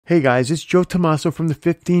Hey guys, it's Joe Tommaso from the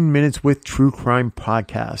 15 Minutes with True Crime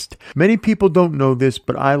podcast. Many people don't know this,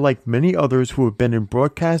 but I, like many others who have been in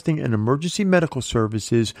broadcasting and emergency medical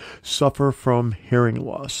services, suffer from hearing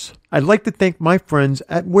loss. I'd like to thank my friends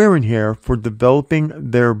at BeHear for developing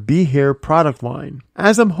their BeHear product line.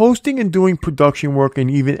 As I'm hosting and doing production work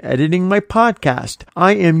and even editing my podcast,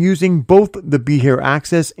 I am using both the BeHear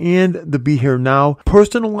Access and the BeHear Now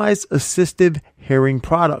personalized assistive hearing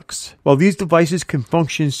products. While these devices can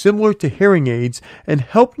function similar to hearing aids and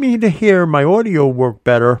help me to hear my audio work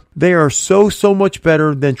better, they are so much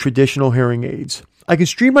better than traditional hearing aids. I can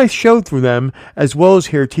stream my show through them as well as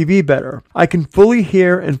hear TV better. I can fully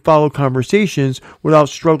hear and follow conversations without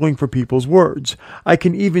struggling for people's words. I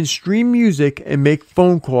can even stream music and make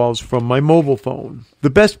phone calls from my mobile phone. The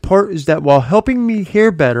best part is that while helping me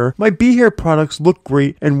hear better, my BeHear products look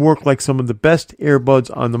great and work like some of the best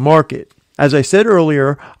earbuds on the market. As I said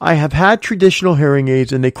earlier, I have had traditional hearing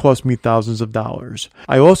aids and they cost me thousands of dollars.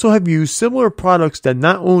 I also have used similar products that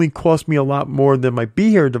not only cost me a lot more than my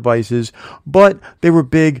BeHear devices, but they were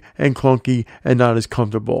big and clunky and not as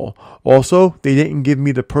comfortable. Also, they didn't give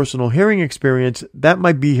me the personal hearing experience that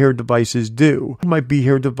my BeHear devices do. My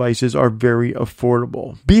BeHear devices are very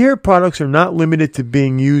affordable. BeHear products are not limited to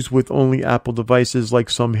being used with only Apple devices like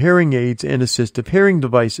some hearing aids and assistive hearing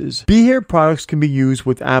devices. BeHear products can be used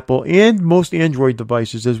with Apple and most Android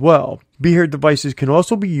devices as well. BeHear devices can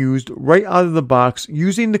also be used right out of the box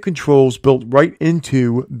using the controls built right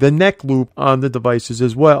into the neck loop on the devices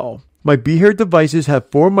as well. My BeHear devices have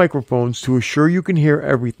 4 microphones to assure you can hear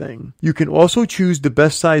everything. You can also choose the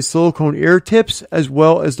best size silicone ear tips as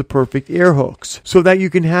well as the perfect ear hooks so that you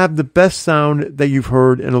can have the best sound that you've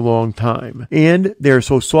heard in a long time. And they're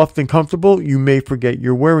so soft and comfortable you may forget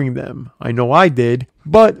you're wearing them. I know I did.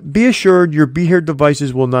 But be assured your BeHear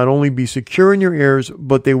devices will not only be secure in your ears,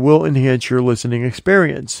 but they will enhance your listening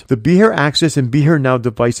experience. The BeHear Access and BeHear Now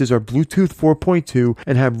devices are Bluetooth 4.2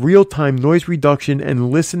 and have real-time noise reduction and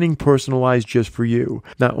listening personalized just for you.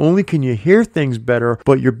 Not only can you hear things better,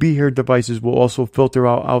 but your BeHear devices will also filter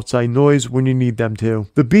out outside noise when you need them to.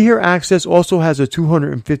 The BeHear Access also has a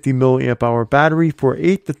 250 milliamp hour battery for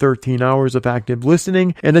 8 to 13 hours of active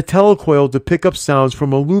listening and a telecoil to pick up sounds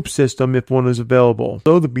from a loop system if one is available.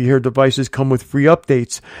 So the BeHear devices come with free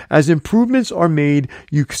updates. As improvements are made,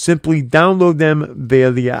 you simply download them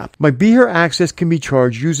via the app. My BeHear Access can be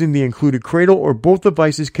charged using the included cradle, or both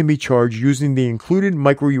devices can be charged using the included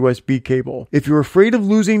micro USB cable. If you're afraid of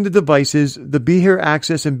losing the devices, the BeHear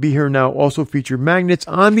Access and BeHear Now also feature magnets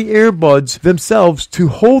on the earbuds themselves to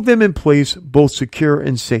hold them in place, both secure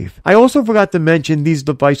and safe. I also forgot to mention these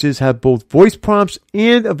devices have both voice prompts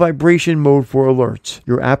and a vibration mode for alerts.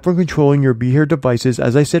 Your app for controlling your BeHear devices,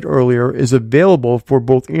 as I said earlier, is available for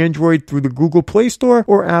both Android through the Google Play Store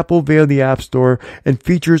or Apple via the App Store, and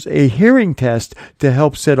features a hearing test to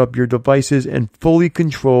help set up your devices and fully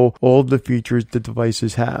control all of the features the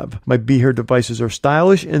devices have. My BeHear devices are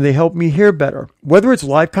stylish and they help me hear better. Whether it's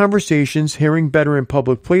live conversations, hearing better in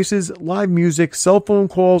public places, live music, cell phone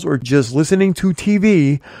calls, or just listening to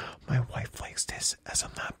TV, my wife likes this as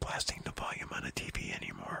I'm not blasting the volume on the TV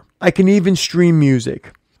anymore. I can even stream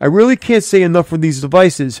music. I really can't say enough for these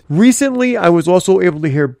devices. Recently, I was also able to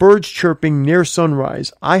hear birds chirping near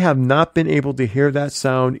sunrise. I have not been able to hear that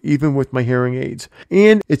sound even with my hearing aids.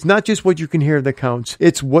 And it's not just what you can hear that counts,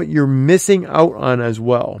 it's what you're missing out on as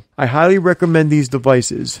well. I highly recommend these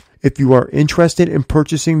devices. If you are interested in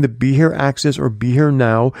purchasing the BeHear Access or BeHear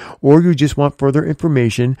Now, or you just want further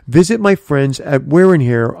information, visit my friends at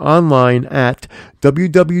BeHear online at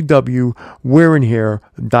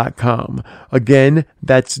www.wearinhere.com. Again,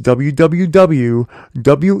 that's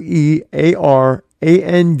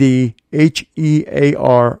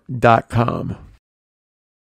www.wearandhear.com.